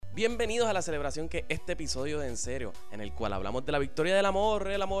Bienvenidos a la celebración que este episodio de En Serio, en el cual hablamos de la victoria del amor,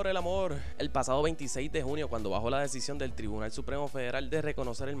 el amor, el amor. El pasado 26 de junio, cuando bajó la decisión del Tribunal Supremo Federal de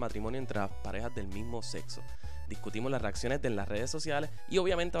reconocer el matrimonio entre las parejas del mismo sexo. Discutimos las reacciones de las redes sociales y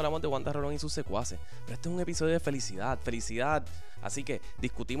obviamente hablamos de Wanda Rolón y sus secuaces. Pero este es un episodio de felicidad, felicidad. Así que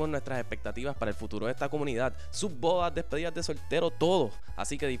discutimos nuestras expectativas para el futuro de esta comunidad, sus bodas, despedidas de soltero, todo.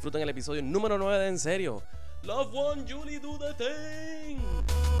 Así que disfruten el episodio número 9 de En Serio. Love One, Julie, do the thing.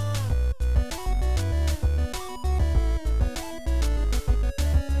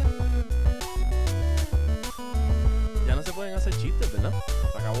 Ya no se pueden hacer chistes, ¿verdad?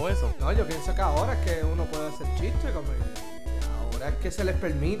 Se acabó eso. No, yo pienso que ahora es que uno puede hacer chistes, como que ahora es que se les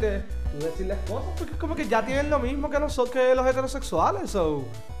permite tú decirles cosas, porque es como que ya tienen lo mismo que nosotros, que los heterosexuales, so...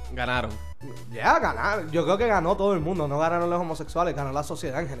 Ganaron. Ya, ganar. Yo creo que ganó todo el mundo, no ganaron los homosexuales, ganó la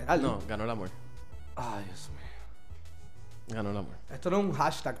sociedad en general. No, ganó el amor. Ay, Dios mío. Ganó el amor. Esto no es un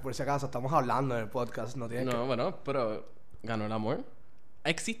hashtag, por si acaso, estamos hablando en el podcast, no tiene No, bueno, pero ganó el amor.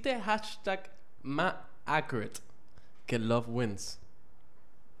 ¿Existe hashtag más accurate que Love Wins?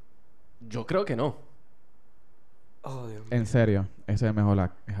 Yo creo que no. Oh, Dios mío. En serio, ese es el mejor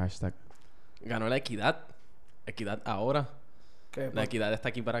hashtag. Ganó la equidad. Equidad ahora. ¿Qué? La equidad está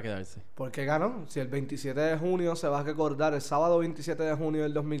aquí para quedarse. ¿Por qué ganó? Si el 27 de junio se va a recordar, el sábado 27 de junio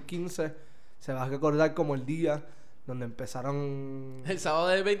del 2015, se va a recordar como el día donde empezaron... El sábado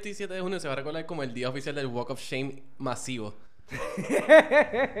del 27 de junio se va a recordar como el día oficial del Walk of Shame masivo.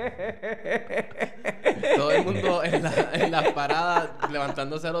 Todo el mundo en las paradas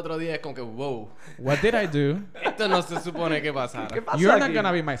levantándose al otro día es como que wow. What did I do? Esto no se supone que pasara. ¿Qué pasa You're aquí? not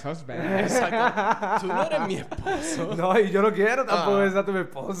gonna be my husband. Exacto. Tú no eres mi esposo. No, y yo no quiero tampoco que sea tu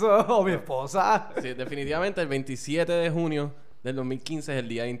esposo o mi esposa. Sí, definitivamente el 27 de junio del 2015 es el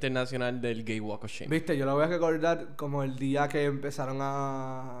Día Internacional del Gay Walk of Shame. Viste, yo lo voy a recordar como el día que empezaron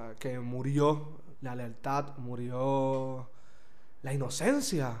a... que murió la lealtad, murió la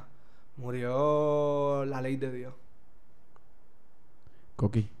inocencia, murió la ley de Dios.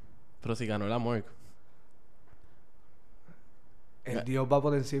 Coqui. Pero si ganó el amor. El Dios va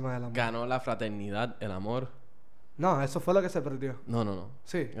por encima del amor. Ganó la fraternidad, el amor. No, eso fue lo que se perdió. No.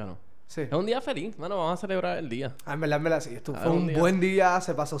 Sí, Ganó. sí. Es un día feliz. Bueno, vamos a celebrar el día. En verdad, sí. Esto Ah, fue un un día. buen día,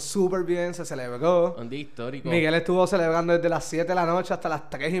 se pasó súper bien, se celebró. Un día histórico. Miguel estuvo celebrando desde las 7 de la noche hasta las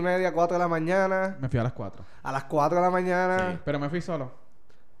 3:30, 4 de la mañana. Me fui a las 4. A las 4 de la mañana. Sí. Pero me fui solo.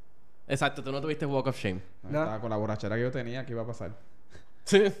 Exacto, tú no tuviste Walk of Shame. No. No. Estaba con la borrachera que yo tenía, ¿qué iba a pasar?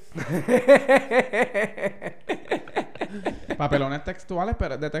 Sí. Papelones textuales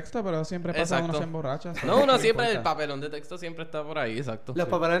de texto, pero siempre pasa Exacto. uno se emborracha. No, uno ¿Qué siempre, el importa? papelón de texto siempre está por ahí, exacto. Los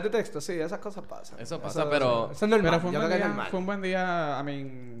Sí. papeles de texto, sí, esas cosas pasan. Eso pasa, pero- Eso es normal, Pero fue un, yo buen creo que es día, normal. fue un buen día, I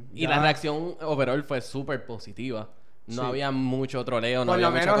mean... Y ya- la reacción overall fue súper positiva. No Sí. había mucho troleo, no Por había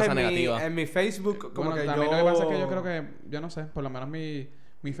lo mucha menos cosa en negativa. mi Facebook, como Bueno, que también yo... lo que pasa es que yo creo que... Yo no sé, por lo menos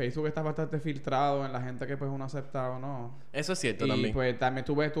mi Facebook está bastante filtrado en la gente que pues uno acepta o no. Eso es cierto Y también. pues también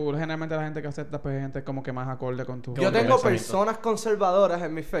tú generalmente la gente que acepta pues gente como que más acorde con tu... Yo Con tengo tu pensamiento. personas conservadoras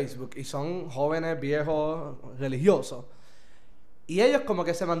en mi Facebook y son jóvenes, viejos, religiosos. Y ellos como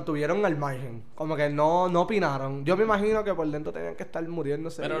que se mantuvieron al margen. Como que no opinaron. Yo me imagino que por dentro tenían que estar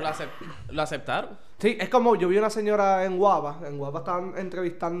muriéndose. Pero lo aceptaron. Sí, es como yo vi una señora en Guapa. En Guapa estaban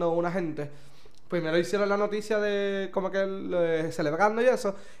entrevistando a una gente. Primero hicieron la noticia de como que celebrando y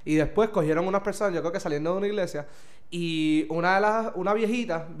eso. Y después cogieron unas personas, yo creo que saliendo de una iglesia. Y una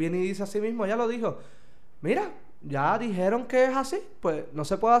viejita viene y dice a sí mismo, ella lo dijo. Mira, ya dijeron que es así. Pues no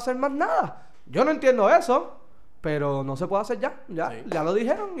se puede hacer más nada. Yo no entiendo eso. Pero no se puede hacer ya. Sí. Ya lo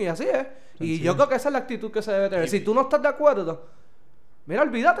dijeron y así es. Y Sencillo. yo creo que esa es la actitud que se debe tener. Y- Si tú no estás de acuerdo, mira,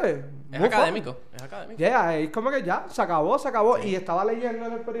 olvídate. Es Move on. académico. Es académico. Yeah, es como que ya, se acabó. Sí. Y estaba leyendo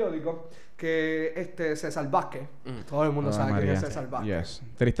en el periódico que César Vázquez, todo el mundo Ave sabe quién María. es César Vázquez. Yes,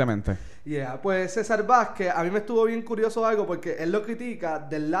 tristemente. Yeah, pues César Vázquez, a mí me estuvo bien curioso algo porque él lo critica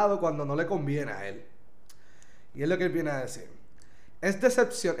del lado cuando no le conviene a él. Y es lo que él viene a decir. Esto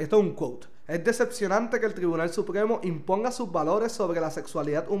es un quote. Es decepcionante que el Tribunal Supremo imponga sus valores sobre la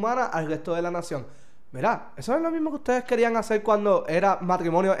sexualidad humana al resto de la nación. Mira, eso es lo mismo que ustedes querían hacer cuando era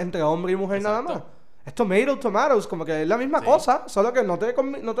matrimonio entre hombre y mujer nada Exacto. más. Esto tomato tomatoes, como que es la misma Sí. cosa, solo que no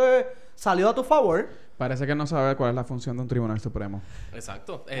te salió a tu favor. Parece que no sabe cuál es la función de un tribunal supremo.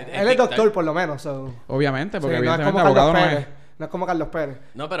 Exacto. Él es dictar. doctor por lo menos. So. Obviamente, porque Sí, no es evidentemente como Carlos abogado no Pérez. es. No es como Carlos Pérez.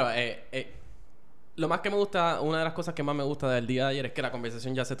 No, pero lo más que me gusta, una de las cosas que más me gusta del día de ayer es que la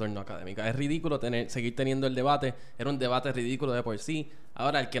conversación ya se tornó académica. Es ridículo seguir teniendo el debate. Era un debate ridículo de por sí.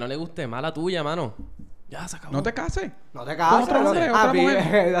 Ahora, el que no le guste, mala tuya, mano. Ya se acabó. No te cases. No te Con cases. otro hombre, otra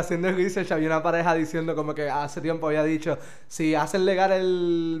mujer. Haciendo el research, había una pareja diciendo como que hace tiempo había dicho, si hacen legal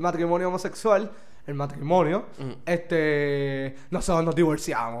el matrimonio homosexual, el matrimonio, nosotros nos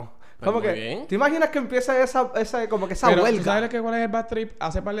divorciamos. Pues Como muy que, bien. ¿te imaginas que empieza esa como que esa Pero, ¿tú huelga? ¿sabes cuál es el bad trip?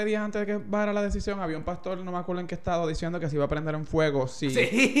 Hace par de días antes de que bajara la decisión, había un pastor, no me acuerdo en qué estado, diciendo que se iba a prender en fuego si...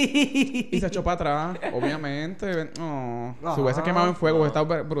 Sí. Y se echó para atrás, obviamente. No. No. Se hubiese quemado en fuego, hubiese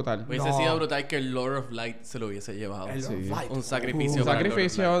estado brutal. Hubiese No. sido brutal que el Lord of Light se lo hubiese llevado. El Sí. Lord Light. Un sacrificio Un para el Lord of Light.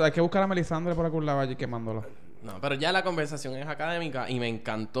 sacrificio. Hay que buscar a Melisandre por algún lado allí quemándolo. No, pero ya la conversación es académica y me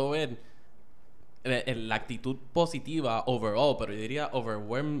encantó ver la actitud positiva overall, pero yo diría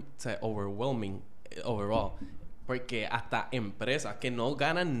overwhelming overall. Porque hasta empresas que no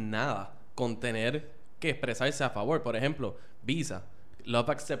ganan nada con tener que expresarse a favor. Por ejemplo, Visa, Love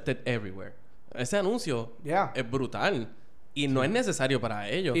Accepted Everywhere. Ese anuncio Yeah. es brutal y no es necesario para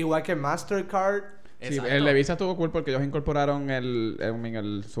ellos. Igual que Mastercard. Sí, Exacto. el de Visa estuvo cool porque ellos incorporaron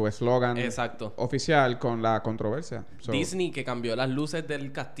su eslogan Exacto. oficial con la controversia. So, Disney que cambió las luces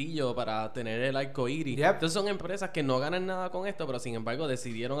del castillo para tener el arco iris. Yep. Entonces son empresas que no ganan nada con esto, pero sin embargo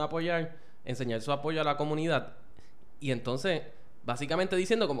decidieron enseñar su apoyo a la comunidad. Y entonces, básicamente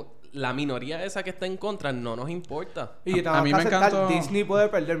diciendo como la minoría esa que está en contra no nos importa. Y A tenemos mí que me aceptar, encantó- Disney puede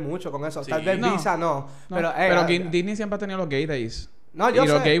perder mucho con eso. Sí. Tal vez No. Visa no. no, Pero, Disney siempre ha tenido los Gay Days. No, yo y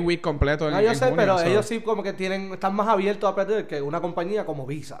los sé. Gay Week completos No, en yo sé, junio, pero so. ellos sí como que están más abiertos a perder que una compañía como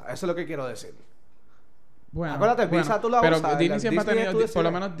Visa. Eso es lo que quiero decir. Bueno, Acuérdate, Visa tú la pero usas, Disney la siempre ha Disney tenido, tú decides. por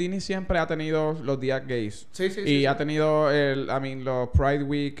lo menos Disney siempre ha tenido los días gays. Sí, sí, y sí, ha sí. tenido los Pride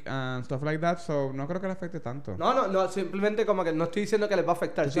Week and stuff like that, so no creo que le afecte tanto. No, simplemente como que no estoy diciendo que les va a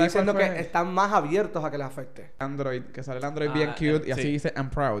afectar. ¿Tú Estoy sabes cuál diciendo que fue? están más abiertos a que les afecte. Android, que sale el Android bien cute y así sí. dice I'm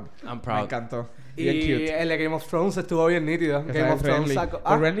proud. I'm proud. Me encantó. Bien Y cute. el de Game of Thrones estuvo bien nítido. Que Game sale of Thrones Renly. sacó...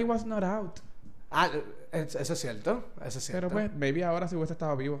 But Renly was not out. Eso es cierto. Eso es cierto. Pero pues, maybe ahora si hubiese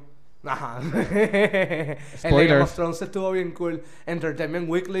estado vivo. Ajá. El de Game Spoilers. of Thrones estuvo bien cool. Entertainment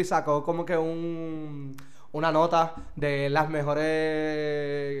Weekly sacó como que una nota de las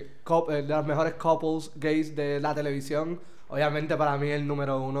mejores couples gays de la televisión. Obviamente para mí el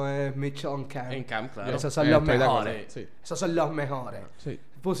número uno es Mitchell and Cam. En Cam, claro. Esos son los Estoy de acuerdo. mejores. Sí. Esos son los mejores. Sí.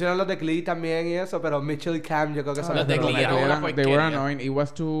 Pusieron los de Glee también y eso, pero Mitchell y Cam yo creo que son los de mejores. Glee eran una They porquería. were annoying. It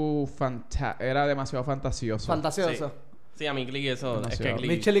was too era demasiado fantasioso. Fantasioso. Sí. Sí, a mí Glee eso es que Demasiado. Glee.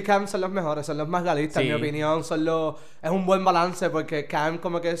 Mitchell y Cam son los mejores, son los más galistas, Sí. en mi opinión. Es un buen balance porque Cam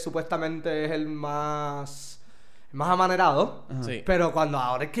como que supuestamente es el más amanerado. Ajá. Sí. Pero cuando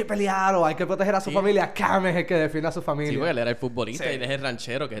ahora hay que pelear o hay que proteger a su Sí. familia, Cam es el que defiende a su Sí, familia. porque él era el futbolista Sí. y él es el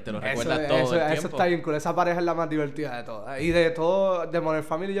ranchero que te lo Eso, recuerda todo eso, el eso tiempo. está bien cool. Esa pareja es la más divertida de todas. Y de todo, de Modern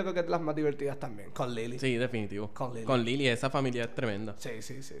Family yo creo que es las más divertidas también. Con Lily. Sí, definitivo. Con Lily. Con Lily, esa familia es tremenda. Sí,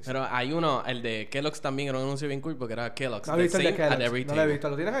 sí, sí. Pero hay uno, el de Kellogg's también era un anuncio bien cool porque era Kellogg's. ¿No has the visto el de same at Kellogg's? every No lo he table. visto.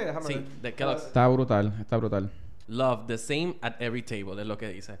 ¿Lo tienes ahí? Déjame Sí, ver. de Kellogg's. Está brutal, está brutal. Love, the same at every table, es lo que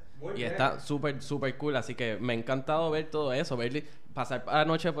dice. Muy Y bien. está súper, súper cool. Así que me ha encantado ver todo eso. Pasar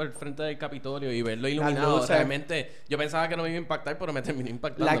anoche por el frente del Capitolio y verlo iluminado. luces. Realmente, yo pensaba que no me iba a impactar, pero me terminó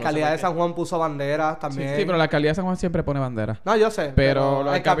impactando. La no sé alcaldía por de qué. San Juan puso banderas Sí, también. sí, pero la alcaldía de San Juan siempre pone bandera. No, yo sé. Pero lo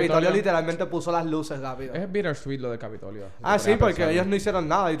el del Capitolio Capitolio- literalmente puso las luces rápido. Es bittersweet lo del Capitolio. Ah, Se sí, podría porque apreciarlo. ellos no hicieron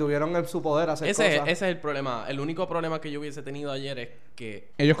nada y tuvieron en su poder hacer Ese cosas. es el problema. El único problema que yo hubiese tenido ayer es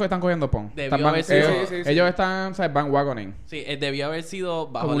que Ellos están cogiendo pon. Debió Están haber sido- ellos, Sí, sí, sí. ellos están, ¿sabes? Bandwagoning. sí, debió haber sido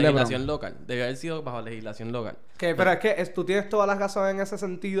bajo Como un legislación LeBron. local. Debió haber sido bajo legislación local. Pero es que tú tienes todas las razones en ese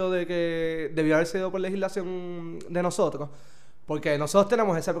sentido de que debió haber sido por legislación de nosotros. Porque nosotros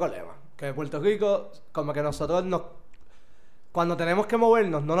tenemos ese problema. Que Puerto Rico, como que nosotros cuando tenemos que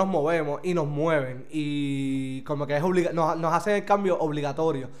movernos, no nos movemos y nos mueven. Y como que nos hacen el cambio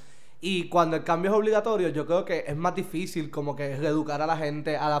obligatorio. Y cuando el cambio es obligatorio, yo creo que es más difícil como que reeducar a la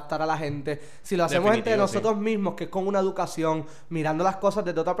gente, adaptar a la gente. Si lo hacemos entre Definitivo, sí. nosotros mismos, que es con una educación, mirando las cosas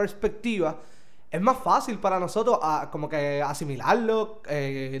desde otra perspectiva, es más fácil para nosotros como que asimilarlo,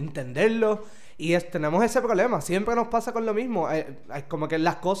 entenderlo. Y tenemos ese problema. Siempre nos pasa con lo mismo. Como que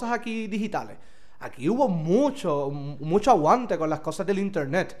las cosas aquí digitales. Aquí hubo mucho aguante con las cosas del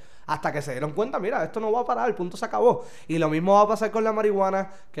internet. Hasta que se dieron cuenta, mira, esto no va a parar, el punto se acabó. Y lo mismo va a pasar con la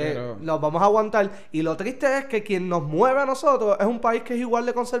marihuana, que Pero- los vamos a aguantar. Y lo triste es que quien nos mueve a nosotros es un país que es igual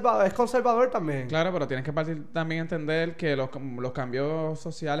de conservador, es conservador también. Claro, pero tienes que también entender que los cambios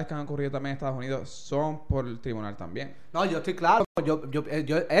sociales que han ocurrido también en Estados Unidos son por el tribunal también. No, yo estoy claro.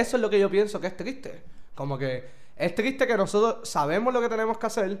 Eso es lo que yo pienso que es triste. Como que es triste que nosotros sabemos lo que tenemos que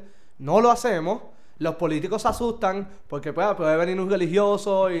hacer, no lo hacemos. Los políticos se asustan porque puede venir un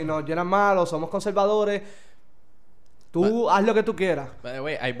religioso y nos llenan mal o somos conservadores. Tú haz lo que tú quieras. By the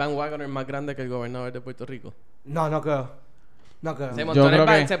way, hay bandwagoners más grandes que el gobernador de Puerto Rico. No, no creo. No creo. Se montó en el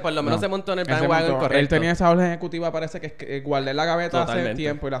creo que... por lo menos no. se montó en el Él se bandwagon montó. correcto. Él tenía esa orden ejecutiva, parece que guardé la gaveta hace Totalmente.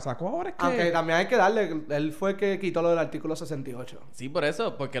 tiempo y la sacó. Ahora es que... Aunque también hay que darle, él fue el que quitó lo del artículo 68. Sí, por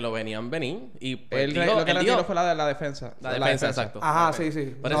eso, porque lo venían venir y pues, Él, dijo- lo que él retiró dijo- fue la defensa. la defensa, exacto. Ajá, sí,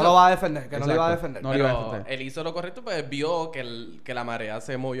 sí. Por no eso- lo va a defender, que no lo iba a Exacto. defender. No lo iba a Pero defender. él hizo lo correcto, pues vio que la marea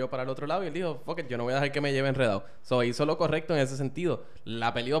se movió para el otro lado y él dijo, fuck it, yo no voy a dejar que me lleve enredado. So, hizo lo correcto en ese sentido.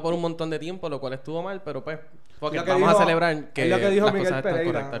 La peleó por un montón de tiempo, lo cual estuvo mal, pero pues, fuck it, Lo que vamos dijo- a celebrar que es lo que dijo las Miguel cosas están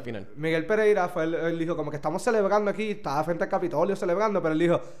Pereira. correctas al final. Miguel Pereira fue él dijo como que estamos celebrando aquí, estaba frente al Capitolio celebrando, pero él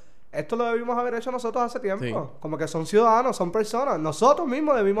dijo, esto lo debimos haber hecho nosotros hace tiempo. Sí. Como que son ciudadanos, son personas. Nosotros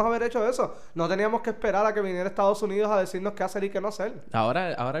mismos debimos haber hecho eso. No teníamos que esperar a que viniera Estados Unidos a decirnos qué hacer y qué no hacer. Ahora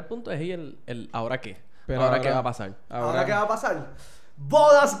el punto es el ahora qué. Pero ahora ahora- qué va a pasar. ¿Ahora qué va a pasar?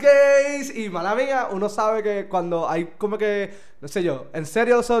 Bodas gays. Y mala mía, uno sabe que cuando hay como que, no sé yo, en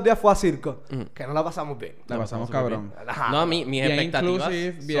serio esos días fue a circo. Que no la pasamos bien. La pasamos súper cabrón. Ajá. No, mis Bien expectativas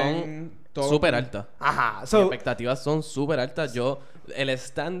inclusive, bien son todo. súper altas. Ajá. Mis So, expectativas son súper altas. El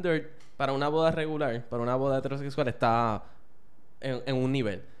estándar para una boda regular, para una boda heterosexual, está en un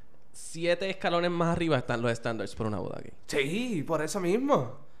nivel. 7 escalones más arriba están los estándares para una boda gay. sí, por eso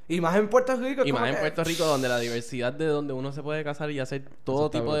mismo. Y más en Puerto Rico. Y como más en que Puerto Rico, donde la diversidad de donde uno se puede casar y hacer todo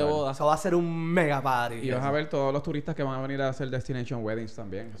está tipo de brutal. bodas. Eso va a ser un mega party. Y vas a ver todos los turistas que van a venir a hacer destination weddings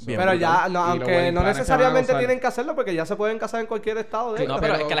también. Bien Pero brutal. ya, no, Y los aunque wedding no planners necesariamente se van a tienen que hacerlo porque ya se pueden casar en cualquier estado de No, ellos.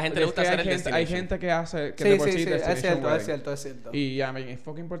 pero es que a la gente le gusta es que hacer hay el gente, hay destination. gente que hace que Sí, de por sí, sí sí, es destination cierto, es wedding. cierto, es cierto. Y I mean, en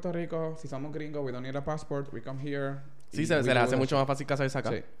fucking Puerto Rico, si somos gringos, we don't need a passport, we come here. Sí, y se we les do hace that mucho shit. más fácil casarse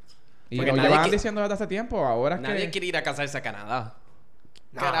acá. Sí. Y Porque lo nadie llevan qui- diciendo desde hace tiempo, ahora es Nadie que... quiere ir a casarse a Canadá.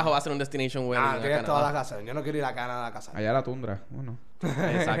 No. Carajo va a ser un destination wedding Ah, a tienes toda la Canadá. razón. Yo no quiero ir a Canadá a casar. Allá a la tundra, bueno.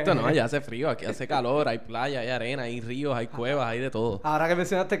 Exacto, no, allá hace frío, aquí hace calor, hay playa, hay arena, hay ríos, hay cuevas, hay de todo. Ahora que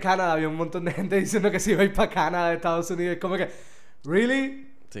mencionaste Canadá, había un montón de gente diciendo que si iba a ir para Canadá de Estados Unidos. Es como que,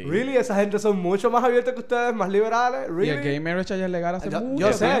 ¿really? Sí. ¿Really? Esa gente son mucho más abiertos que ustedes, más liberales. ¿Really? Y el gay marriage allá es legal hace mucho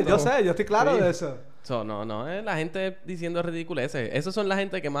Yo sé, tiempo. yo estoy claro Sí. de eso. So, no, es la gente diciendo ridiculeces. Esos son la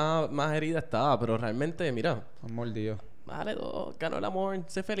gente que más herida estaba, pero realmente, mira, Son mordidos. vale, ganó el amor,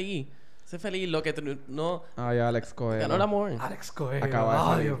 sé feliz, lo que no, Ay, Alex Coelho. ganó el amor. Alex Coelho. Acaba de Ay,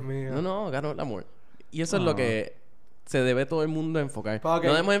 salir. Dios mío. No, ganó el amor. Y eso es Ah. lo que se debe todo el mundo enfocar. Ok.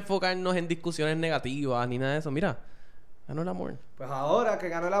 No debemos enfocarnos en discusiones negativas ni nada de eso. Mira, ganó el amor. Pues ahora que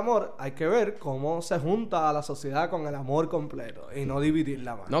ganó el amor, hay que ver cómo se junta a la sociedad con el amor completo y no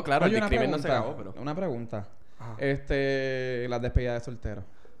dividirla más. No, claro, Oye, el una discrimen no se pregunta, acabó, pero... Una pregunta. Ajá. Las despedidas de soltero.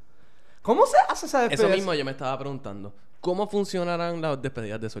 ¿Cómo se hace esa despedida? Eso mismo yo me estaba preguntando. ¿Cómo funcionarán las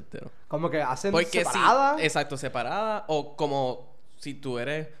despedidas de soltero? Como que hacen Porque separada. sí, exacto, separada. O como si tú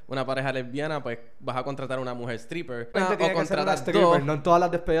eres una pareja lesbiana, pues vas a contratar a una mujer stripper. Gente tiene O que ser una contratas stripper. dos. No en todas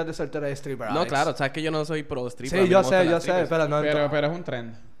las despedidas de soltero hay stripper. No, Alex. claro, sabes que yo no soy pro stripper. a Sí, mí yo me gustan sé, las strippers. pero no en todas. Pero es un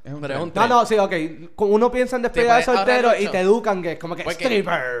trend. Es un Pero es trend. un No, trend. no, sí, ok. Uno piensa en despedida de puedes ahorrar soltero y mucho. te educan que es como que Porque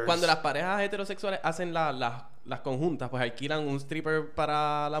strippers. cuando las parejas heterosexuales hacen las conjuntas, pues alquilan un stripper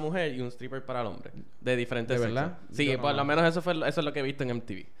para la mujer y un stripper para el hombre. De diferentes ¿De sexos. verdad? Sí, Yo no- por lo menos eso es lo que he visto en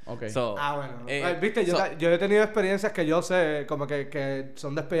MTV. Ok. So, Ah, bueno. eh, Viste, yo, so- yo he tenido experiencias que yo sé como que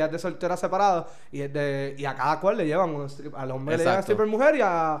son despedidas de soltera separadas y, y a cada cual le llevan un strip. Al hombre le llevan Exacto. stripper mujer y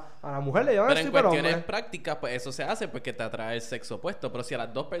a la mujer le llevan Pero en stripper cuestiones hombre. prácticas, pues eso se hace porque te atrae el sexo opuesto. Pero si a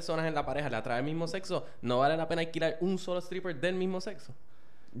las dos personas en la pareja le atrae el mismo sexo, ¿no vale la pena alquilar un solo stripper del mismo sexo?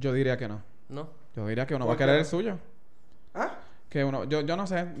 Yo diría que no. ¿No? Yo diría que uno ¿Por va a querer qué? el suyo. ¿Ah? Que uno... Yo no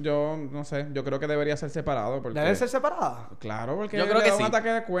sé. Yo no sé. Yo creo que debería ser separado porque... ¿Deben ser separadas? Claro, porque Yo creo le que da sí. un ataque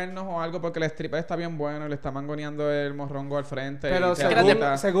de cuernos o algo porque el stripper está bien bueno y le está mangoneando el morrongo al frente. Pero y te según,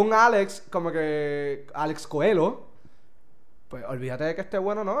 apunta. según Alex, como que Alex Coelho, pues olvídate de que esté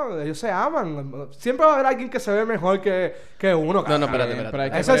bueno, ¿no? Ellos se aman. Siempre va a haber alguien que se ve mejor que uno. No, no, cabrón. espérate. Pero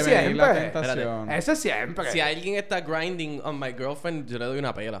hay que Eso prevenir la siempre. tentación. Eso siempre. Si alguien está grinding on my girlfriend, yo le doy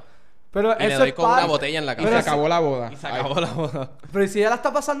una pela. Pero Y le eso doy es con una parte- botella en la Y cara. se Pero acabó la boda. Y se Ay. acabó la boda. Pero ¿y si ella la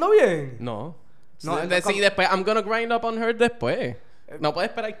está pasando bien? No. No, Sí, después, I'm gonna grind up on her después. No puedes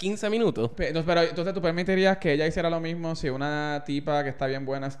esperar 15 minutos. Pero entonces tú permitirías que ella hiciera lo mismo si una tipa que está bien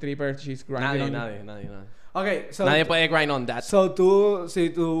buena, stripper, she's grinding Nadie. Ok, so, Nadie puede grind on that. so tú, si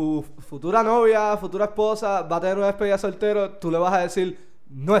tu futura novia, futura esposa va a tener una despedida de soltero, tú le vas a decir,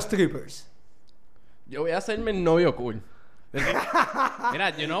 no strippers. Yo voy a hacerme el novio cool. Mira,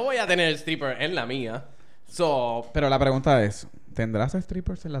 yo no voy a tener stripper en la mía. So, Pero la pregunta es, ¿tendrás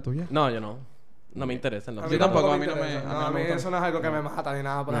strippers en la tuya? no, yo no. No me interesa. No. Yo tampoco, a mí no me- interesa. a mí No, no a me mí gusta. eso no es algo que me mata ni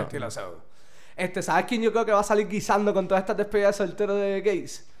nada por el No. estilo. So. ¿Sabes quién yo creo que va a salir guisando con todas estas despedidas de soltero de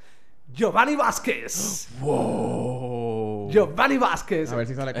gays? Giovanni Vázquez. Wow. Giovanni Vázquez. A ver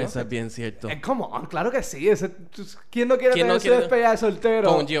si sale Eso es closet. bien cierto. Come on, claro que sí. ¿Quién no quiere ¿Quién tener no su quiere- despedida de soltero?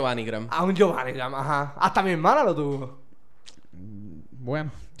 Con un Giovanni Gram. A un Giovanni Gram, ajá. Hasta mi hermana lo tuvo.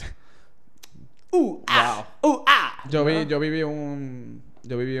 Bueno. Yo viví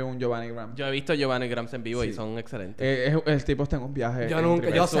un Giovanni Graham. Yo he visto Giovanni Grams en vivo y Sí. son excelentes. El tipo está en un viaje. Yo en nunca,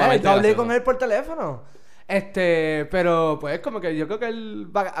 Tribeca. yo es sé, sumamente yo hablé gracioso. con él por teléfono. Pero pues como que yo creo que él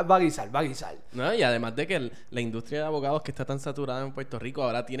va a guisar. No, y además de que la industria de abogados que está tan saturada en Puerto Rico,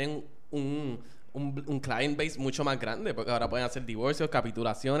 ahora tienen un client base mucho más grande, porque ahora pueden hacer divorcios,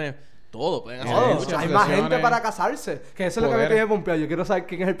 capitulaciones, todo. Pueden hacer Todo. muchas Hay asociaciones, más gente para casarse. Que eso es lo que me poder. tiene pompeado. Yo quiero saber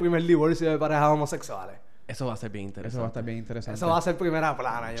quién es el primer divorcio de parejas homosexuales. Eso va a ser bien interesante. Eso va a estar bien interesante. Eso va a ser primera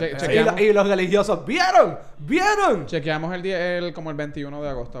plana. Yo creo. chequeamos. Y los religiosos, ¿vieron? Chequeamos como el 21 de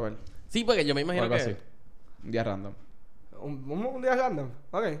agosto, a ver. Sí, porque yo me O imagino algo que... así. Un día random. Un día random.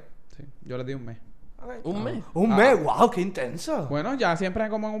 Ok. Sí. Yo les di un mes. Un mes. Un mes, wow, qué intenso. Bueno, ya siempre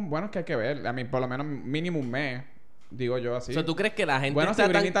como bueno, es que hay que ver. A mí, por lo menos, mínimo un mes. Digo yo así. O sea, ¿tú crees que la gente Bueno, está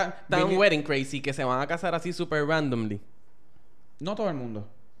si tan Britney- wedding crazy que se van a casar así super randomly? No todo el mundo.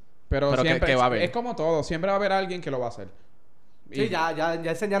 Pero Pero siempre que va a haber. es como todo. Siempre va a haber alguien que lo va a hacer. Sí, Y- ya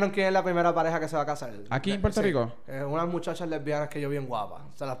enseñaron quién es la primera pareja que se va a casar. ¿Aquí en Puerto Rico? Unas muchachas lesbianas que yo vi en Guapa.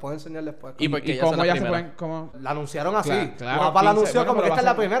 Se las puedo enseñar después. Y porque ¿Y ellas son cómo las ya se primeras. pueden...? ¿Cómo? La anunciaron así. Claro, Guapa la 15, anunció bueno, como que pero esta es va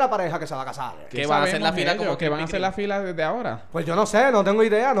la a ser- primera pareja que se va a casar. ¿Qué van a hacer la sabemos fila ellos? como ¿Qué van a hacer Krispy la fila desde ahora? Pues yo no sé, no tengo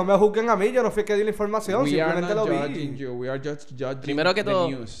idea. No me juzguen a mí. Yo no fui el que di la información. We are Simplemente not lo judging vi. you. We are just judging Primero que the todo,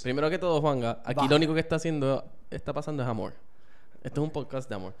 news. Juanga, aquí Va. lo único que está pasando es amor. Esto es un podcast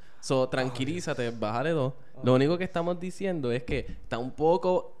de amor. So, tranquilízate, bájale 2. Lo único que estamos diciendo es que está un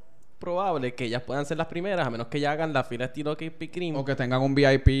poco probable que ellas puedan ser las primeras, a menos que ya hagan la fila estilo Krispy Kreme. O que tengan un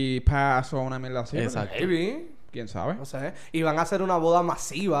VIP pass o una mierda así. Exacto. Maybe. ¿Quién sabe? No sé. Y van a hacer una boda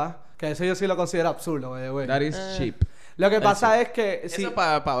masiva. Que eso yo sí lo considero absurdo, güey. That is cheap. Lo que pasa sí. es que... Eso Sí, es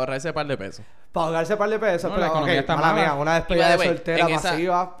para ahorrarse un par de pesos. para ahogarse un par de pesos. No, pero, la economía ok, está mala mala. mía, una Y despedida by de the way, soltera en esa-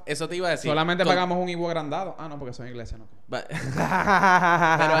 masiva. Eso te iba a decir. Solamente Con- pagamos un Ivo agrandado. Ah, no, porque son iglesias, no. Pero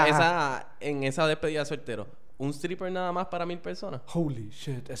en esa despedida de soltero, ¿un stripper nada más para 1000 personas? Holy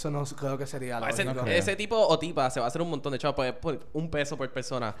shit, eso no creo que sería Ese, lógico. ese tipo o tipa se va a hacer un montón de chavos por $1 por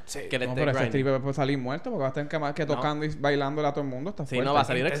persona Sí. que le No, esté pero ese grinding. stripper puede salir muerto porque va a estar que tocando y bailándole a todo el mundo. Está Sí, fuerte. no, va a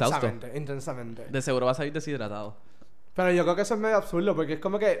salir exhausto. Intensamente. De seguro va a salir deshidratado. Pero yo creo que eso es medio absurdo, porque es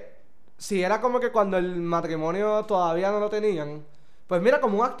como que... Si era como que cuando el matrimonio todavía no lo tenían... Pues mira,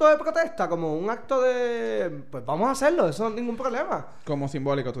 como un acto de protesta, como un acto de... Pues vamos a hacerlo, eso no es ningún problema. Como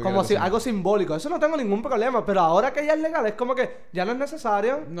simbólico, tú Como quieres si decir. algo simbólico, eso no tengo ningún problema. Pero ahora que ya es legal, es como que ya no es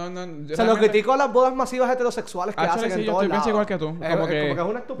necesario. No, Se lo critico a las bodas masivas heterosexuales que Actually, hacen sí, en yo todos estoy lados. pienso igual que tú. Como que es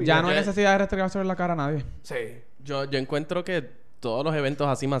una estupidez. ya no hay Yo- necesidad de restregar sobre la cara a nadie. Sí. Yo encuentro que todos los eventos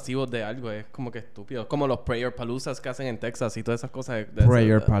así masivos de algo es como que estúpido. Como los Prayer Paloozas que hacen en Texas y todas esas cosas.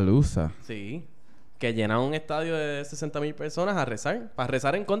 Palooza. Sí. Que llenan un estadio de 60,000 personas a rezar. Para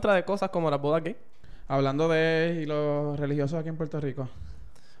rezar en contra de cosas como las bodas gay. Hablando de y los religiosos aquí en Puerto Rico.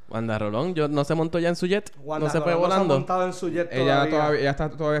 Wanda Rolón, yo no se montó ya en su jet. Wanda no se fue Golón se ha volando. montado en su jet Ella todavía.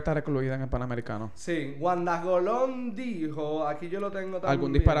 todavía está recluida en el Panamericano. Sí, Wanda Golón dijo, aquí yo lo tengo también.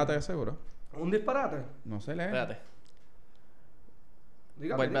 ¿Algún disparate de seguro? ¿Un disparate? No se lee. Espérate.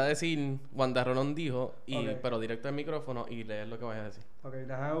 Dígame. Vuelve a decir, Wanda Rolón dijo, Ok. pero directo al micrófono y leer lo que vayas a decir. Ok,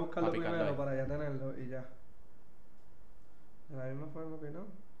 déjame buscarlo Pa' picarlo primero ahí. para ya tenerlo y ya. De la misma forma que no.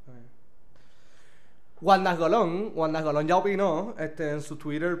 Ok. Wanda Golón ya opinó, en su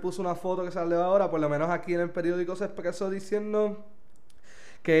Twitter puso una foto que salió ahora, por lo menos aquí en el periódico se expresó diciendo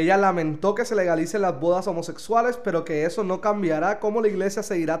que ella lamentó que se legalicen las bodas homosexuales, pero que eso no cambiará cómo la iglesia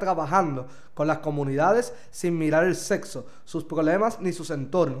seguirá trabajando con las comunidades sin mirar el sexo, sus problemas ni sus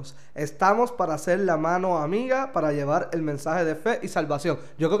entornos. Estamos para ser la mano amiga, para llevar el mensaje de fe y salvación.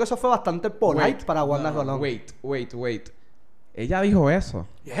 Yo creo que eso fue bastante polite para Wanda Golón. Wait. Ella dijo eso.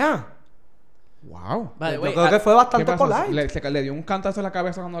 Yeah. Wow. Vale, Yo güey, creo que fue ¿Qué bastante pasó? polite. Le dio un cantazo en la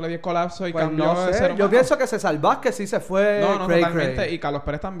cabeza cuando le dio el colapso y Pues cambió no de sé, ser yo humano. pienso que César Vázquez sí se fue No, cray, totalmente. cray. Y Carlos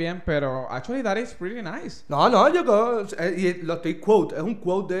Pérez también, pero actually that is pretty nice. No, yo creo, y lo estoy quote, es un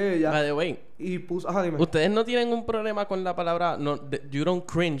quote de ella. by the way, Y puso, ajá, dime. ustedes no tienen un problema con la palabra you don't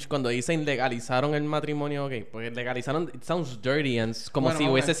cringe cuando dicen legalizaron el matrimonio gay, porque legalizaron it sounds dirty and como Bueno, si vamos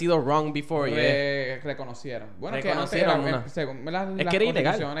a hubiese ver. sido wrong before Reconocieron. Bueno, Reconocieron que antes una. según las Es que era ilegal.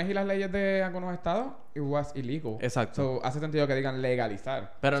 constituciones y las leyes de algunos estados, it was illegal. Exacto. So, hace sentido que digan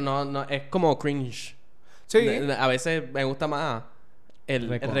legalizar. pero no es como cringe. Sí. A veces me gusta más el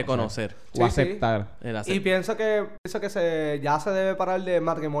reconocer. Sí, O sí. aceptar. El hacer. Y pienso que ya se debe parar de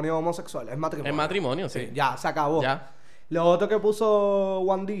matrimonio homosexual. Es matrimonio. Es matrimonio, sí. Ya, se acabó. Ya. Lo otro que puso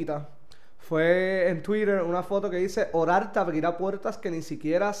Wandita fue en Twitter una foto que dice: orar te abrirá puertas que ni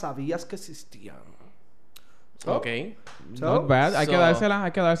siquiera sabías que existían. Ok. Not bad. Hay que dársela,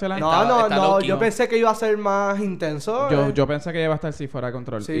 hay que dársela. No, está low-key, yo ¿no? pensé que iba a ser más intenso. Yo pensé que iba a estar así fuera de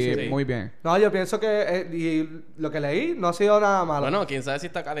control. Sí, y sí. muy bien. No, yo pienso que y lo que leí no ha sido nada malo. Bueno, quién sabe si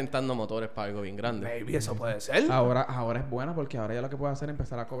está calentando motores para algo bien grande. Maybe eso puede ser. Ahora es bueno porque ahora ya lo que puede hacer es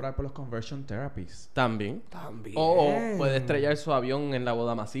empezar a cobrar por los conversion therapies. También. También. O puede estrellar su avión en la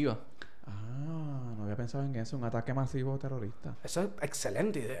boda masiva. No había pensado en eso. Un ataque masivo terrorista. Eso es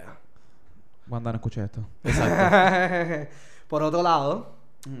excelente idea. Wanda, no escuché esto. Por otro lado,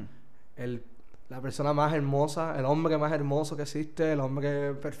 Mm. la persona más hermosa, el hombre más hermoso que existe, el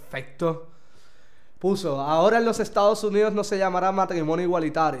hombre perfecto, puso: ahora en los Estados Unidos no se llamará matrimonio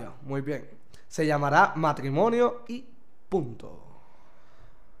igualitario. Muy bien. Se llamará matrimonio y punto.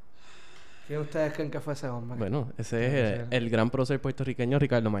 ¿Quién ustedes creen que fue ese hombre? Bueno, ese es el gran prócer puertorriqueño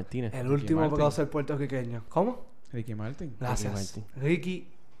Ricardo Martínez. El último Martin. prócer puertorriqueño. ¿Cómo? Ricky Martin. Gracias. Ricky Ricky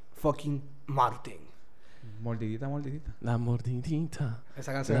fucking Martin. Mordidita. La mordidita.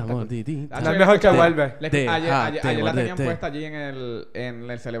 Esa canción La está cool. mordidita. No es mejor que vuelve. Ayer la tenían mordete. puesta allí en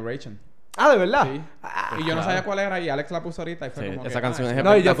el Celebration. Ah, ¿de verdad? Sí. Ah, Y yo no sabía cuál era y Alex la puso ahorita y fue Sí, como esa que, canción es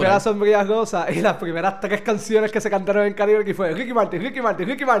no, y yo fui a espectacular. la Sombrilla Rosa y las primeras 3 canciones que se cantaron en Caribe que fue Ricky Martin, Ricky Martin,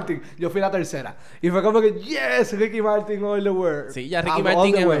 Ricky Martin. Yo fui la tercera. Y fue como que, yes, Ricky Martin all the world. Sí, ya I'm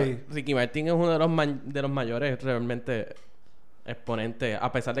all the way. Ricky Martin es uno de los mayores realmente exponentes.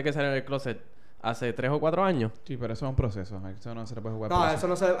 A pesar de que salió en el closet hace 3 o 4 años. Sí, pero eso es un proceso. Eso no se le puede jugar. No, por eso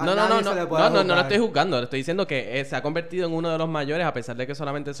no se a No, nadie se le puede lo juzgar. estoy juzgando. Le estoy diciendo que se ha convertido en uno de los mayores a pesar de que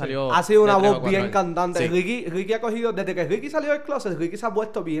solamente salió... Ha sido una de 3 o voz 4 bien años. cantante. Sí. Ricky ha cogido, desde que Ricky salió del closet, Ricky se ha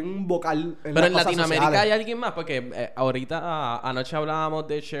puesto bien vocal en Pero las en cosas Latinoamérica sociales. hay alguien más, porque ahorita anoche hablábamos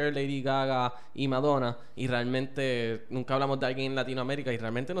de Cher, Lady Gaga y Madonna, y realmente nunca hablamos de alguien en Latinoamérica, y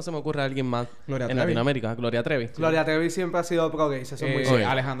realmente no se me ocurre alguien más Gloria en Trevi. Latinoamérica. Gloria Trevi. Gloria Trevi siempre ha sido pro gay, eso es muy cierto.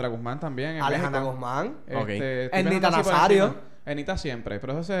 Alejandra Guzmán también. en Alejandra México. Guzmán. Ok. Estoy Ernita pensando así por Nazario. encima. Ernita siempre,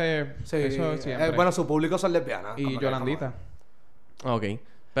 pero eso Sí, eso siempre. bueno, su público son lesbianas. Y como que, Yolandita. Ok.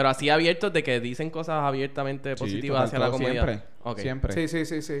 Pero así abiertos de que dicen cosas abiertamente Sí, positivas hacia la todo, comunidad. Siempre. Ok. Siempre.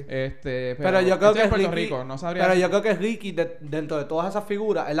 Sí. Pero Pero yo creo esto que es es Puerto Ricky, Rico, no sabría. pero decir- yo creo que Ricky dentro de todas esas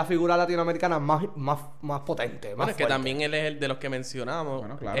figuras es la figura latinoamericana más potente, más Bueno, es que fuerte. también él es el de los que mencionamos.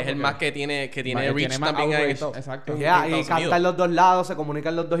 Bueno, claro, es el porque- más que tiene Él reach más también outrage, a exacto. Yeah, en y Estados canta Unidos. en los dos lados, se comunica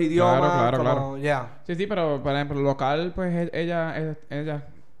en los dos idiomas. Claro, como, claro. yeah. Sí, pero por ejemplo, local, pues ellas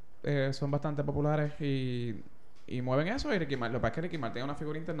son bastante populares y mueven eso. Y Ricky Martin, lo que pasa es que Ricky Martin es una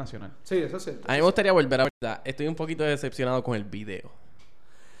figura internacional. Sí, eso es cierto. A mí me gustaría volver a verdad. Estoy un poquito decepcionado con el video.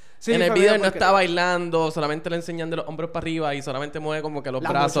 Sí, en el fue video bien no porque está bailando, solamente le enseñan de los hombros para arriba y solamente mueve como que los la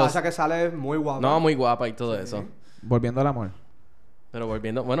brazos. muchacha que sale es muy guapa. No, muy guapa y todo Sí. eso. Volviendo al amor. Pero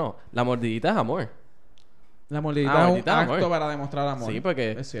volviendo, bueno, la mordidita es amor. La mordidita Ah, es un mordidita es acto amor. para demostrar amor. Sí,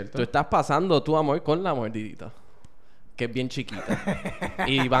 porque es cierto. tú estás pasando tu amor con la mordidita, que es bien chiquita.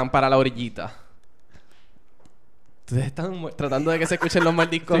 Y van para la orillita. Ustedes están tratando de que se escuchen los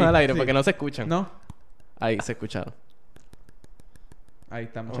maldiscos Sí, al aire sí. porque no se escuchan. No. Ahí se escucharon. Ahí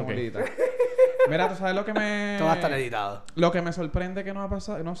está, mucha Ok. mordidita. Mira, ¿tú sabes lo que me... Todo va a estar editado. Lo que me sorprende que no va a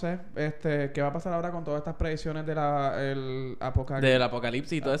pasar, no sé, ¿qué va a pasar ahora con todas estas predicciones de el apocalipsis? Del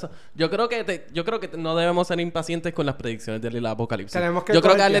apocalipsis y todo eso. Yo creo que no debemos ser impacientes con las predicciones del apocalipsis. Tenemos que Yo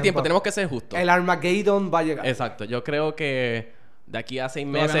creo todo que el darle tiempo. tiempo. Tenemos que ser justos. El Armageddon va a llegar. Exacto. Yo creo que de aquí a 6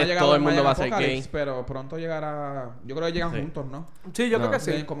 Todavía no ha meses llegado todo el el mundo va a Mayan ser gay. Apocalypse, pero pronto llegará... Yo creo que llegan Sí. juntos, ¿no? Sí, yo No. creo que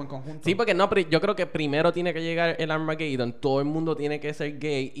sí. Llegan como en conjunto. Sí, porque no, pero yo creo que primero tiene que llegar el Armageddon. Todo el mundo tiene que ser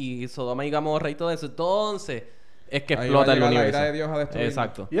gay y Sodoma y Gomorra y todo eso. Entonces es que Ahí explota va a el llegar universo. la ira de Dios a destruir.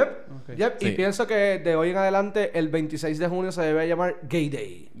 Exacto. Yep. Ok. Yep. Sí. Y pienso que de hoy en adelante, el 26 de junio se debe llamar Gay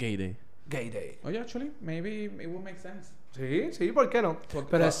Day. Gay Day. Gay Day. Oye, actually, maybe it would make sense. Sí, ¿por qué no? Porque-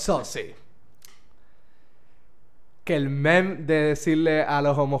 Pero eso sí. Que el meme de decirle a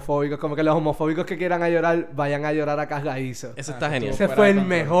los homofóbicos, como que los homofóbicos que quieran a llorar, vayan a llorar a casgaízo. Eso está eso genial. Ese fuera fue de el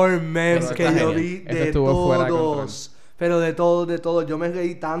control. mejor meme Eso que está yo genial. vi Eso de estuvo fuera de todos. Pero de todos. Yo me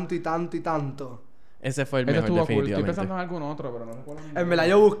reí tanto y tanto y tanto. Ese fue el Eso mejor, estuvo cool. Estoy definitivamente. pensando en algún otro, pero no recuerdo ninguno. En verdad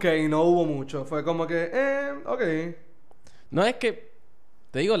yo busqué y no hubo mucho. Fue como que, ok. No, es que...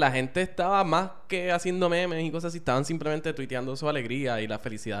 Te digo, la gente estaba más que haciendo memes y cosas así. Estaban simplemente tuiteando su alegría y la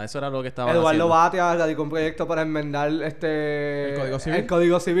felicidad. Eso era lo que estaban Eduardo haciendo. Batia radicó un proyecto para enmendar ¿El Código Civil? el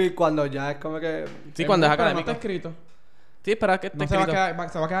Código Civil cuando ya es como que... Sí, cuando es Pero no académico. está escrito. Sí, espera que esté No se va, a escrito. quedar,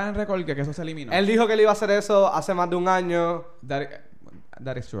 se va a quedar en récord que eso se eliminó. Él dijo que él iba a hacer eso hace más de un año.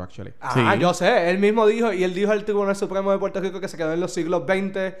 That is true, actually. Ah, Sí. yo sé. Él mismo dijo, y él dijo al Tribunal Supremo de Puerto Rico que se quedó en los siglos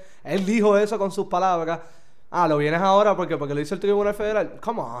XX. Él dijo eso con sus palabras. Ah, ¿lo vienes ahora porque lo hizo el Tribunal Federal?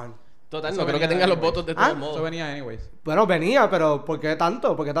 Come on. Total, Eso no creo que venía tenga los anyways. votos de todos ¿Ah? Eso modos. venía anyways. Bueno, venía, pero ¿por qué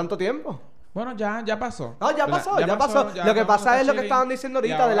tanto? ¿Por qué tanto tiempo? Bueno, ya pasó. No, ya ¿Verdad? pasó, ya pasó. ya Lo que todo el pasa mundo es lo está que chilling. estaban diciendo Y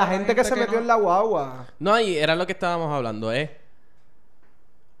ahorita de la ahora gente que se metió no- en la guagua. No, y era lo que estábamos hablando,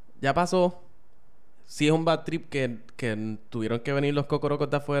 ya pasó. Sí es un bad trip que tuvieron que venir los cocorocos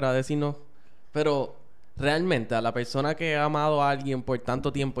de afuera a decirnos. Pero realmente a la persona que ha amado a alguien por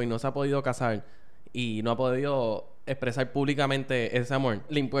tanto tiempo y no se ha podido casar y no ha podido expresar públicamente ese amor,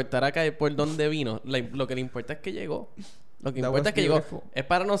 le importará que por dónde vino. Lo que le importa es que llegó. Lo que That importa was es que llegó. beautiful. Es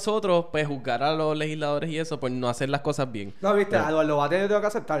para nosotros, pues, juzgar a los legisladores y eso por no hacer las cosas bien. No, viste, Pero- Eduardo Batia yo tengo que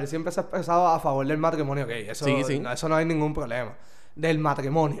aceptar. Él siempre se ha expresado a favor del matrimonio gay. Eso, Sí, sí. Eso no hay ningún problema. Del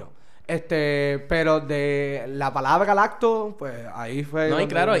matrimonio. Pero de la palabra al acto, pues ahí fue. No, y donde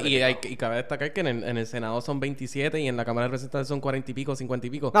claro, me y criticaba. cabe destacar que en el Senado son 27 y en la Cámara de Representantes son 40 y pico, 50 y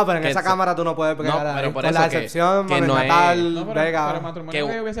pico. No, pero en Que esa se- cámara tú no puedes pegar No, pero ahí. por Con eso la que- excepción, que Manuel no es- Natal, No, pero Vega. matrimonio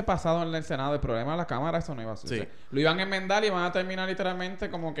Que- gay hubiese pasado en el Senado. El problema de la Cámara, eso no iba a ser. Sí. O sea, lo iban a enmendar y van a terminar literalmente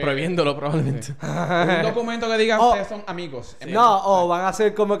como que... Prohibiéndolo probablemente. Un documento que diga Oh. ustedes son amigos. No, o van a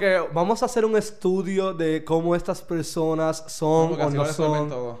hacer como que vamos a hacer un estudio de cómo estas personas son porque o así no lo resuelven son.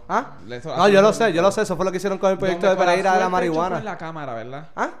 todo. ¿Ah? Eso- No, así yo lo lo sé, resuelven yo lo todo. sé. Eso fue lo que hicieron con el proyecto Donde de Pereira de colapsó la el techo fue marihuana. en la Cámara, ¿verdad?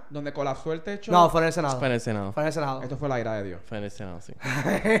 ¿Ah? Donde colapsó el techo. No, fue en el Senado. Fue en el Senado. Fue en el Senado. Esto fue la ira de Dios. Fue en el Senado, sí.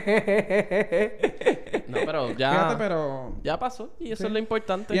 No, pero ya... Fíjate, pero... Ya pasó y eso Sí. es lo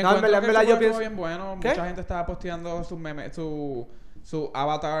importante. Y No, en encuentro verdad, que en verdad, el yo super estuvo pienso- bien bueno. ¿Qué? Mucha gente estaba posteando sus memes, sus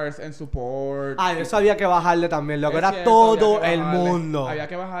avatars en support. Ah, eso había que bajarle también, lo que Es era cierto, todo había que el bajarle. mundo. Había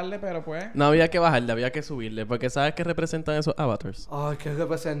que bajarle, pero pues... No había que bajarle, había que subirle. Porque ¿sabes qué representan esos avatars? Ay, ¿qué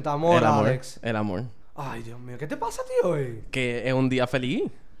representa amor, el amor. Alex? El amor. Ay, Dios mío, ¿qué te pasa, tío? Que es un día feliz.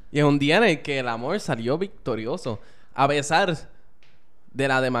 Y es un día en el que el amor salió victorioso. A pesar de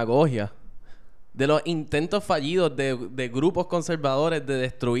la demagogia, de los intentos fallidos de grupos conservadores de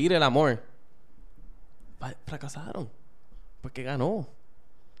destruir el amor. Fracasaron. Porque ganó.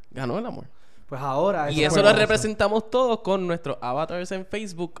 Ganó el amor. Pues ahora... Y eso fue lo hermoso. representamos todos con nuestros avatars en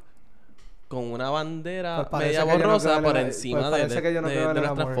Facebook. Con una bandera Pues parece media que yo no borrosa creo en por el- encima pues de parece que yo no creo en el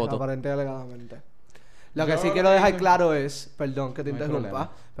nuestras amor, fotos. aparente y alegadamente. Lo que Yo sí lo quiero que dejar hice- claro es, perdón que te No hay interrumpa,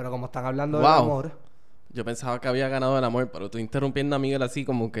 problema. pero como están hablando Wow. del amor, Yo pensaba que había ganado el amor, pero tú interrumpiendo a Miguel así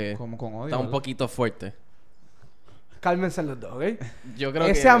como que Como con odio. está un ¿verdad? poquito fuerte. cálmense los dos, ¿ok? Yo creo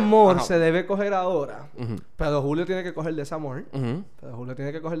Ese que... amor Ajá. se debe coger ahora. Ujú, Pero Julio tiene que coger de ese amor. ujú. Pero Julio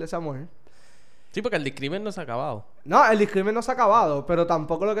tiene que coger de ese amor. Sí, porque el discrimen no se ha acabado. No, el discrimen no se ha acabado, pero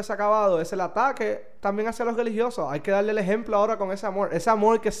tampoco lo que se ha acabado es el ataque también hacia los religiosos. Hay que darle el ejemplo ahora con ese amor. Ese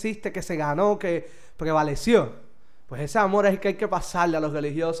amor que existe, que se ganó, que prevaleció. Pues ese amor es el que hay que pasarle a los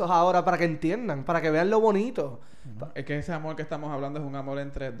religiosos ahora para que entiendan, para que vean lo bonito. Es que ese amor que estamos hablando es un amor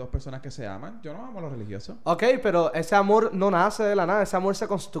entre dos personas que se aman. Yo no amo a los religiosos. Ok, pero ese amor no nace de la nada, ese amor se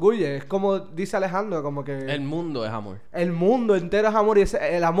construye. Es como dice Alejandro, como que El mundo es amor. el mundo entero es amor y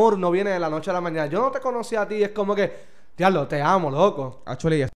el amor no viene de la noche a la mañana. Yo no te conocí a ti, es como que, diablo, te amo, loco.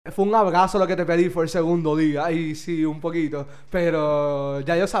 Actually, Fue un abrazo lo que te pedí, fue el segundo día. Y sí, un poquito. Pero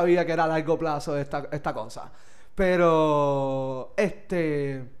ya yo sabía que era a largo plazo esta cosa. Pero,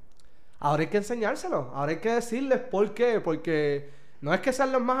 ahora hay que enseñárselo. Ahora hay que decirles por qué. Porque no es que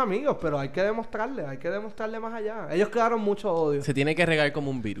sean los más amigos, pero hay que demostrarle más allá. Ellos crearon mucho odio. Se tiene que regar como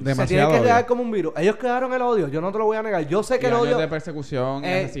un virus. Dem- Se tiene demasiado que odio. crear como un virus. Ellos crearon el odio, yo no te lo voy a negar. Yo sé que y el años odio. de persecución y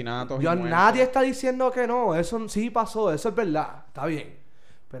asesinatos y muertes. Nadie está diciendo que no. Eso sí pasó, eso es verdad. Está bien.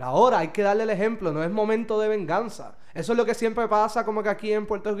 Pero ahora hay que darle el ejemplo. No es momento de venganza. Eso es lo que siempre pasa como que aquí en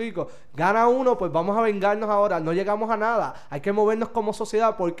Puerto Rico. Gana uno, pues vamos a vengarnos ahora. No llegamos a nada. Hay que movernos como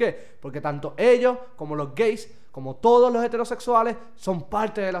sociedad. ¿Por qué? Porque tanto ellos como los gays, como todos los heterosexuales, son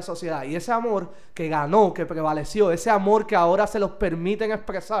parte de la sociedad. Y ese amor que ganó, que prevaleció, ese amor que ahora se los permiten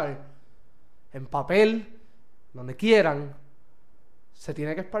expresar en papel, donde quieran, se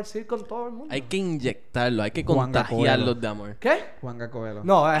tiene que esparcir con todo el mundo. Hay que inyectarlo, hay que Juan contagiarlos Gacoelo. de amor. ¿Qué? Juan Gacoelo.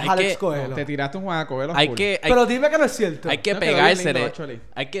 No, es Hay Alex que- Coelho. Te tiraste un Juan Gacoelo Hay full. que, Pero dime que no es cierto. hay que No, quedó bien pegársele. lindo, actually.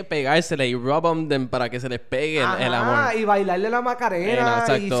 Hay que pegársele y rub on them para que se les pegue el Ajá, amor. y bailarle la macarena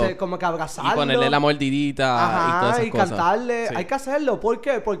y exacto. como que abrazarlo. Y ponerle la mordidita y todas Ajá, esas y cosas. cantarle. Sí. Hay que hacerlo. ¿Por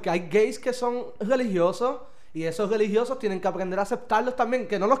qué? Porque hay gays que son religiosos y esos religiosos tienen que aprender a aceptarlos también.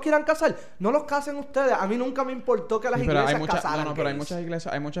 Que no los quieran casar, no los casen ustedes. A mí nunca me importó que las Sí, pero iglesias hay muchas, casaran pero hay gays.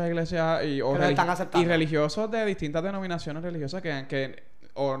 muchas iglesias y, o Que los están aceptando. y religiosos de distintas denominaciones religiosas que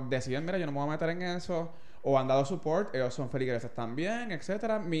o deciden, mira, yo no me voy a meter en eso, o han dado support, ellos son feligreses también,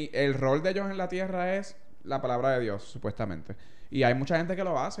 etcétera. El rol de ellos en la tierra es la palabra de Dios, supuestamente. Y hay mucha gente que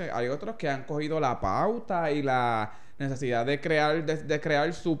lo hace. Hay otros que han cogido la pauta y la necesidad de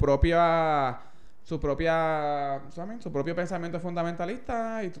crear su propio pensamiento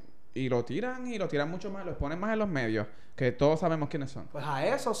fundamentalista y lo tiran mucho más, lo exponen más en los medios, que todos sabemos quiénes son. Pues a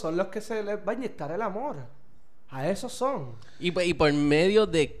esos son los que se les va a inyectar el amor. A esos son. ¿Y por medio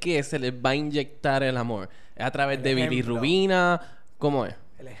de qué se les va a inyectar el amor? ¿Es a través El de ejemplo. bilirrubina? ¿Cómo es?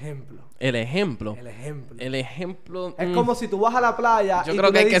 El ejemplo. El ejemplo. El ejemplo. El ejemplo. Es como si tú vas a la playa. Yo y creo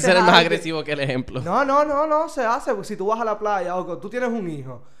tú que le hay que dices ser a más alguien- agresivo que el ejemplo. No, se hace. Si tú vas a la playa, o tú tienes un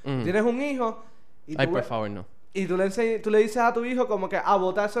hijo. Mm. Tienes un hijo. Y Ay, tú por ves- favor, no. Y tú le dices a tu hijo como que,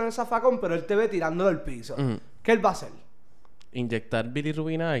 bota eso en el zafacón, pero él te ve tirándolo al piso. Mm. ¿Qué él va a hacer? Inyectar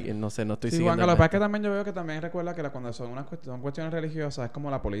bilirrubina a alguien, no sé, no estoy Sí, siguiendo. Juanca, lo el que pasa es que también yo veo que también recuerda que cuando son son cuestiones religiosas es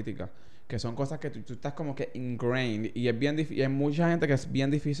como la política, que son cosas que tú estás como que ingrained y es bien y hay mucha gente que es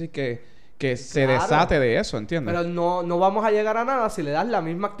bien difícil que se Claro. desate de eso, ¿entiendes? Pero no vamos a llegar a nada si le das la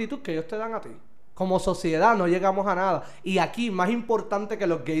misma actitud que ellos te dan a ti. Como sociedad no llegamos a nada. Y aquí, más importante que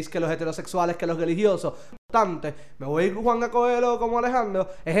los gays, que los heterosexuales, que los religiosos, importante, me voy a ir Juan Coelho como Alejandro,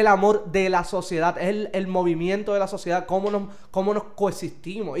 es el amor de la sociedad, es el movimiento de la sociedad, cómo nos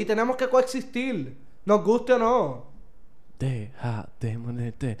coexistimos. Y tenemos que coexistir, nos guste o no. Deja de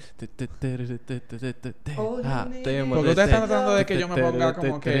monerte. Porque ustedes están tratando de que yo me ponga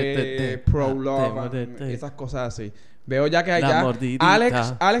como que pro-love y esas cosas así. Veo ya que La allá mordidita,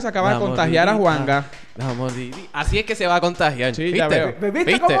 Alex acaba la de contagiar a mordidita. Juanga. La mordidita. Así es que se va a contagiar. Sí, ya ¿Viste? veo.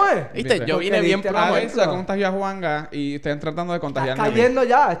 ¿Viste cómo es? ¿Viste? Yo Porque vine bien viste pro. la Alex muestra. ya contagió a Juanga y están tratando de Estás contagiarme a mí. cayendo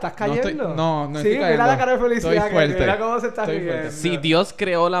ya, estás No estoy- cayendo. no Sí, estoy mira cayendo. la cara de felicidad Estoy que fuerte. mira cómo se está Estoy riendo. fuerte. Si Dios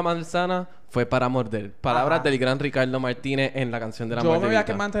creó la manzana, fue para morder. Palabras Ajá. del gran Ricardo Martínez en la canción de la Yo me voy a mordidita.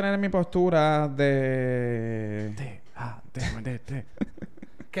 que mantener en mi postura de... Deja de morderte.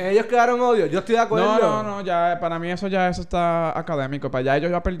 Que ellos quedaron odio, yo estoy de acuerdo. No, ya para mí eso está académico. Para allá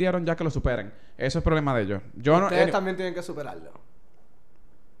ellos ya perdieron, ya que lo superen. Eso es problema de ellos. Yo no... Ustedes también tienen que superarlo.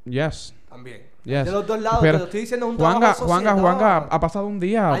 Yes. También. Yes. De los dos lados, Pero, te lo estoy diciendo, es un Juanga, trabajo de sociedad. Juanga, ha pasado un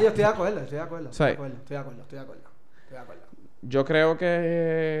día. Yo estoy de acuerdo, Sí. estoy de acuerdo. Yo creo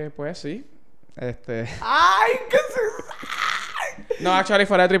que... Pues sí. ¡Ay, qué se... No, actually,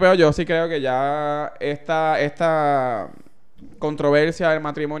 fuera de tripeo, yo sí creo que ya esta controversia del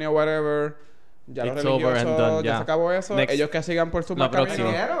matrimonio, whatever, ya los It's over and religiosos, done, ya ya. se acabó eso. Next. Ellos que sigan por su La mal camino.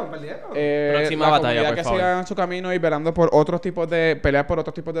 próxima. Perdieron. Próxima la batalla, comunidad por que favor. sigan su camino y velando por otros tipos de... Pelear por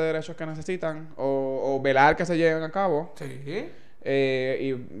otros tipos de derechos que necesitan. O velar que se lleven a cabo. Sí.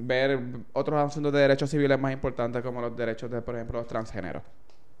 Y ver otros asuntos de derechos civiles más importantes como los derechos de, por ejemplo, los transgéneros.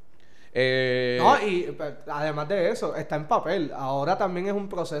 No, y además de eso, está en papel. Ahora también es un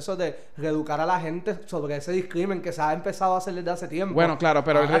proceso de reeducar a la gente sobre ese discrimen que se ha empezado a hacer desde hace tiempo. Bueno, claro,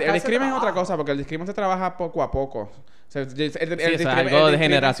 pero Ahora el acá se discrimen es otra trabaja. cosa, porque el discrimen se trabaja poco a poco. O sea, eso es algo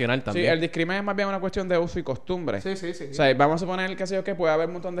generacional también. Sí, el discrimen es más bien una cuestión de uso y costumbre. Sí. O sea, vamos a suponer que sé yo que puede haber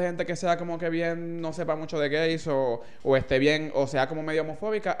un montón de gente que sea como que bien, no sepa mucho de gays o esté bien, o sea como medio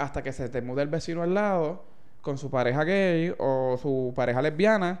homofóbica, hasta que se te mude el vecino al lado con su pareja gay o su pareja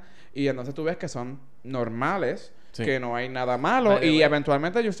lesbiana, y entonces tú ves que son normales, Sí. que no hay nada malo, By the y way.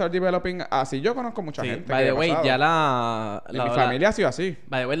 eventualmente you start developing así. Yo conozco mucha Sí, gente. by que the ha way, pasado. ya En mi familia ha sido así.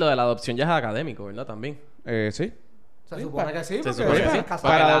 By the way, lo de la adopción ya es académico, ¿verdad? También. Sí. Se supone que sí, Se porque supone que sí. están casados.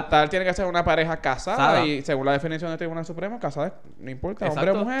 Para Porque la- adoptar tiene que ser una pareja casada Casada. y según la definición del Tribunal Supremo, casada no importa, Exacto,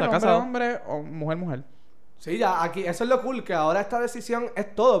 hombre o mujer, está hombre casado. hombre o mujer mujer. Sí, ya, aquí, eso es lo cool, que ahora esta decisión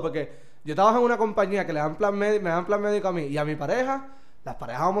es todo, porque yo trabajo en una compañía que le dan me dan plan médico a mí y a mi pareja. Las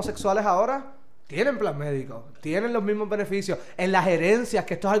parejas homosexuales ahora tienen plan médico, tienen los mismos beneficios. En las herencias,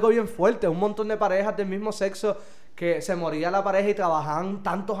 que esto es algo bien fuerte, un montón de parejas del mismo sexo que se moría la pareja y trabajaban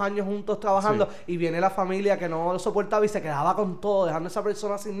tantos años juntos trabajando, y viene la familia que no lo soportaba y se quedaba con todo, dejando a esa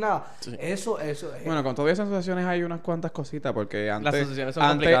persona sin nada. Sí. Eso es. Bueno, con todas esas asociaciones hay unas cuantas cositas porque antes asociaciones son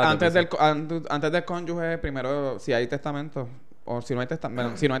complicadas de antes del cónyuge, primero si hay testamento o si no hay testamento,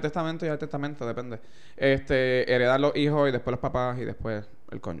 bueno, si no hay testamento y hay testamento, depende. Heredan los hijos y después los papás y después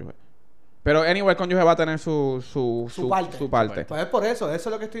el cónyuge. Pero anyway, el cónyuge va a tener su parte. Pues es por eso es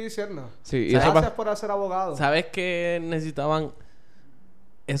lo que estoy diciendo. Sí, y Gracias eso por ser abogado. ¿Sabes qué necesitaban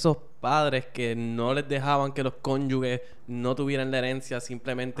esos padres que no les dejaban que los cónyuges no tuvieran la herencia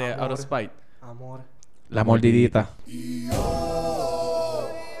simplemente Amor. out of spite? Amor. la mordidita.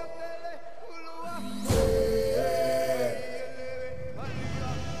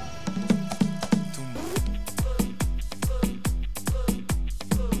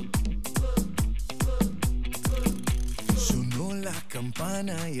 Sonó la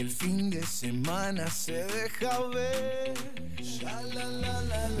campana y el fin de semana se deja ver.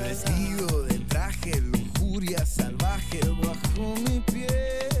 Vestido de traje, lujuria salvaje bajo mi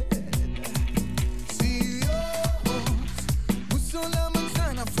piel. Si Dios puso la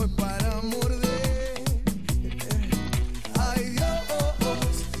manzana fue para morder. Ay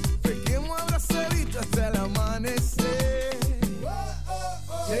Dios,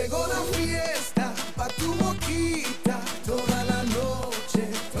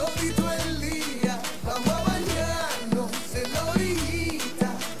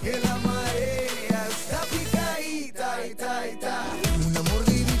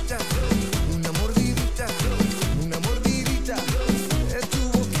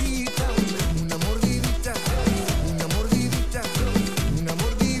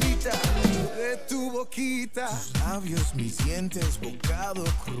 boquita. Tus labios, mis dientes, bocado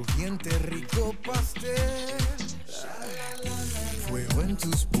crujiente, rico pastel. Fuego en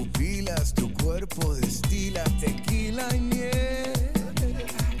tus pupilas, tu cuerpo destila tequila y miel.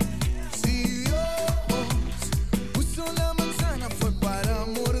 Si Dios puso la manzana fue para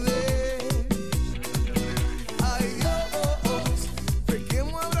morder. Ay Dios,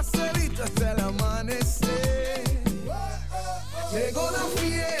 pequemos abrazadito hasta el amanecer. Llegó la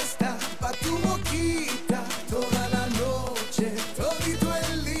fiesta pa' tu boquita, toda la noche, todito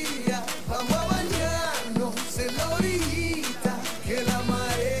el día. Vamos a bañarnos en la orillita, que la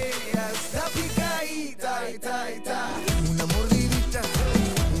marea está picadita, ita, ita. Una mordidita,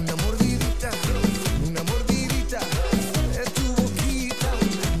 una mordidita, una mordidita de tu boquita.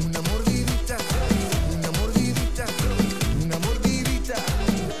 Una mordidita, una mordidita, una mordidita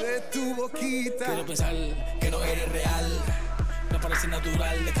de tu boquita. Quiero pensar que no eres real, me parece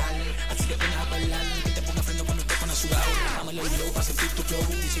natural, letal. Así que ven a bailar, que te ponga freno cuando te pones sudado. Dámelo el low para sentir tu flow.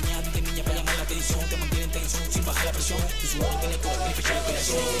 Diseñarte niña para llamar la atención, te mantiene en tensión sin bajar la presión. Tu sudor te le corre y fecha la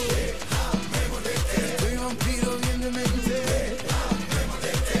operación. Soy vampiro bien demente.